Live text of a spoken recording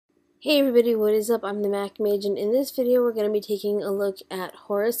Hey everybody, what is up? I'm the Macmage, and in this video we're going to be taking a look at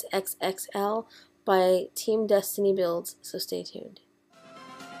Horus XXL by Team Destiny Builds, so stay tuned.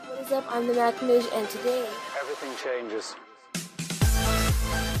 What is up? I'm the Macmage, and today everything changes.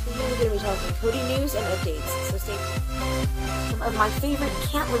 Today we're going to be talking Kodi news and updates, so stay tuned. Some of my favorite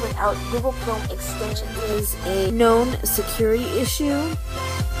can't live without Google Chrome extensions is a known security issue.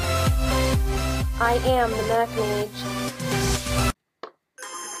 I am the Macmage.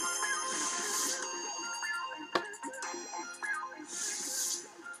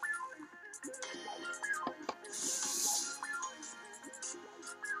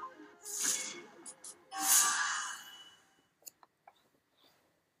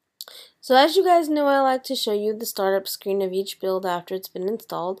 So as you guys know, I like to show you the startup screen of each build after it's been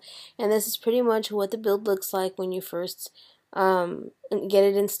installed, and this is pretty much what the build looks like when you first get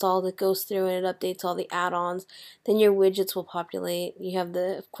it installed. It goes through and it updates all the add-ons, then your widgets will populate. You have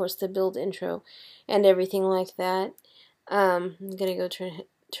of course the build intro and everything like that. I'm gonna go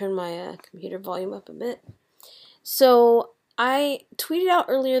turn my computer volume up a bit. So I tweeted out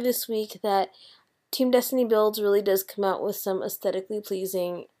earlier this week that Team Destiny Builds really does come out with some aesthetically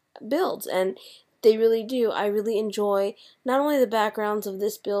pleasing builds, and they really do. I really enjoy not only the backgrounds of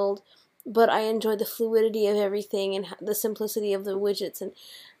this build, but I enjoy the fluidity of everything and the simplicity of the widgets and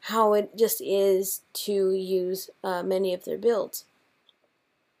how it just is to use many of their builds.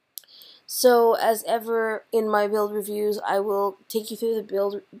 So as ever in my build reviews, I will take you through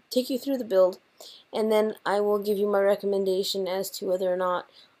the build, and then I will give you my recommendation as to whether or not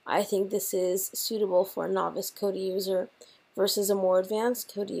I think this is suitable for a novice Kodi user versus a more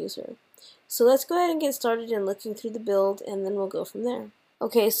advanced Kodi user. So let's go ahead and get started in looking through the build, and then we'll go from there.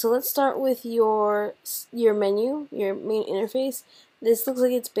 Okay, so let's start with your menu, your main interface. This looks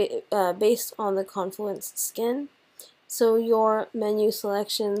like it's based on the Confluence skin. So your menu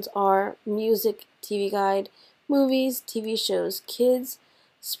selections are music, TV guide, movies, TV shows, kids,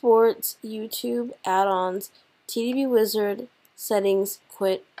 sports, YouTube, add-ons, TDB wizard, settings,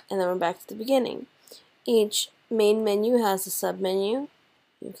 quit, and then we're back to the beginning. Each main menu has a sub-menu.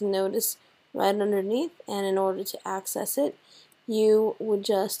 You can notice right underneath, and in order to access it, you would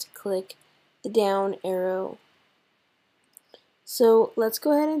just click the down arrow. So let's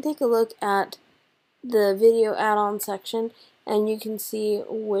go ahead and take a look at the video add-on section, and you can see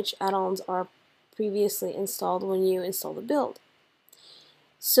which add-ons are previously installed when you install the build.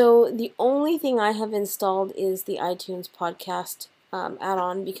 So the only thing I have installed is the iTunes podcast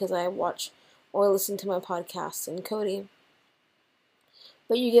add-on, because I watch or listen to my podcasts in Kodi.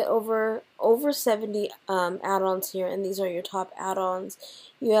 But you get over 70 add-ons here, and these are your top add-ons.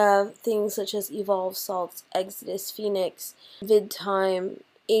 You have things such as Evolve, Salts, Exodus, Phoenix, VidTime,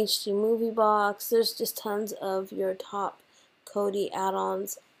 HD Movie Box. There's just tons of your top Kodi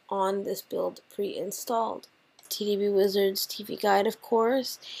add-ons on this build pre-installed. TDB Wizard's TV Guide, of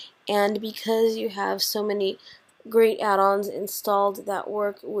course, and because you have so many great add-ons installed that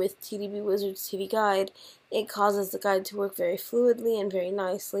work with TDB Wizard's TV Guide, it causes the guide to work very fluidly and very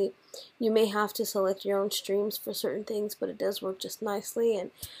nicely. You may have to select your own streams for certain things, but it does work just nicely and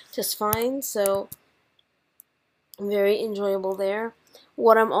just fine, so very enjoyable there.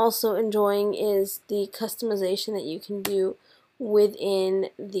 What I'm also enjoying is the customization that you can do within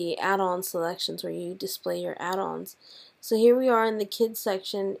the add-on selections where you display your add-ons. So here we are in the kids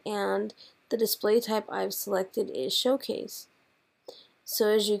section, and the display type I've selected is Showcase. So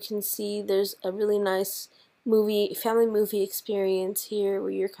as you can see, there's a really nice family movie experience here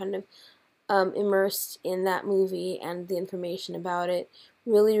where you're kind of immersed in that movie and the information about it.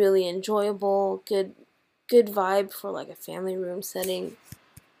 Really, really enjoyable, good vibe for like a family room setting.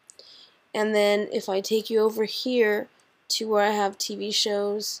 And then if I take you over here to where I have TV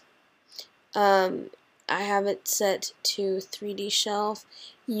shows, I have it set to 3D shelf.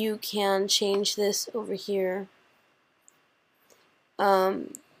 You can change this over here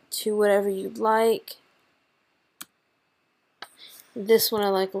to whatever you'd like. This one I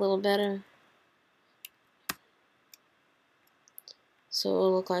like a little better. So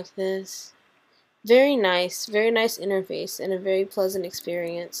it'll look like this. Very nice interface and a very pleasant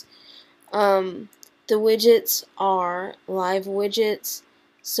experience. The widgets are live widgets.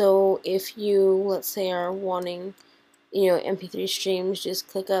 So if you, let's say, are wanting, MP3 streams, just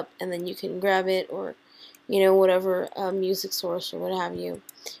click up and then you can grab it, or, whatever music source or what have you.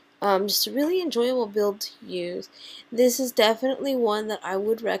 Just a really enjoyable build to use. This is definitely one that I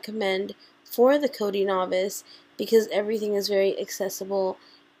would recommend for the Kodi novice, because everything is very accessible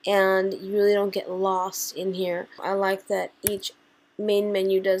and you really don't get lost in here. I like that each main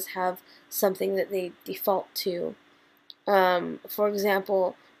menu does have something that they default to. For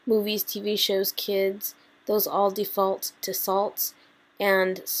example, movies, TV shows, kids, those all default to salts,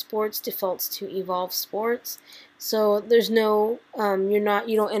 and sports defaults to evolve sports. So there's no,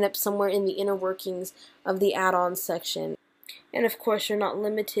 you don't end up somewhere in the inner workings of the add-ons section. And of course, you're not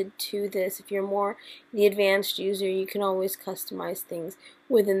limited to this. If you're more the advanced user, you can always customize things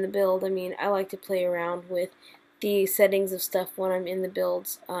within the build. I mean, I like to play around with the settings of stuff when I'm in the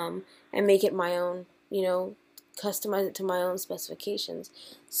builds, and make it my own, customize it to my own specifications.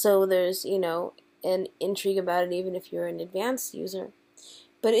 So there's, an intrigue about it even if you're an advanced user.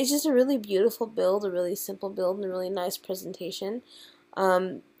 But it's just a really beautiful build, a really simple build, and a really nice presentation.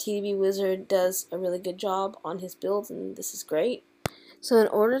 TDB Wizard does a really good job on his builds, and this is great. So in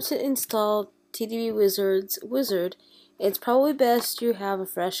order to install TDB Wizard's Wizard, it's probably best you have a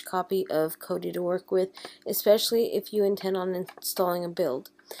fresh copy of Kodi to work with, especially if you intend on installing a build.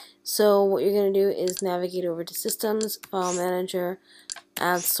 So what you're going to do is navigate over to Systems, File Manager,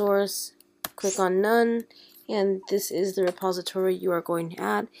 Add Source, click on None, and this is the repository you are going to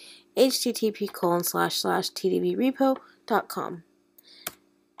add, http://tdbrepo.com.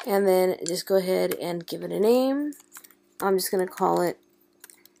 And then just go ahead and give it a name. I'm just going to call it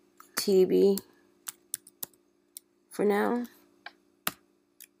TDB for now.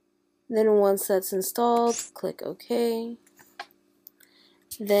 Then once that's installed, click OK.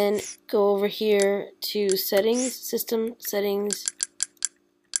 Then go over here to Settings, System Settings,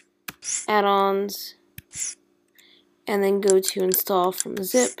 Add-ons, and then go to Install from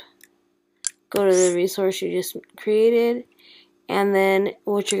Zip. Go to the resource you just created, and then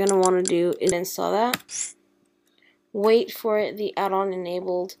what you're going to want to do is install that. Wait for the add-on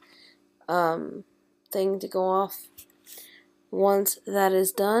enabled thing to go off. Once that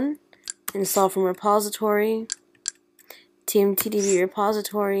is done, install from repository, Team TDB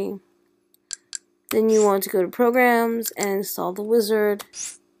repository. Then you want to go to programs and install the wizard.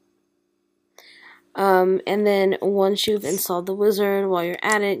 And then once you've installed the wizard, while you're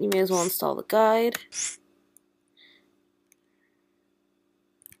at it, you may as well install the guide.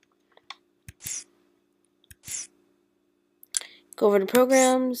 Go over to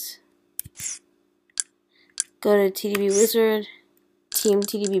programs, go to TDB Wizard, Team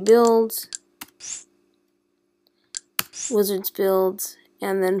TDB Builds, Wizards Builds,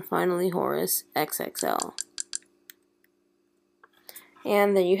 and then finally Horus XXL.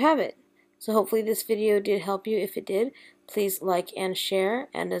 And there you have it. So hopefully this video did help you. If it did, please like and share.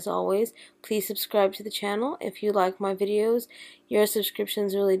 And as always, please subscribe to the channel if you like my videos. Your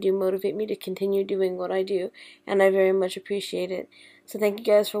subscriptions really do motivate me to continue doing what I do, and I very much appreciate it. So thank you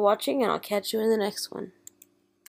guys for watching, and I'll catch you in the next one.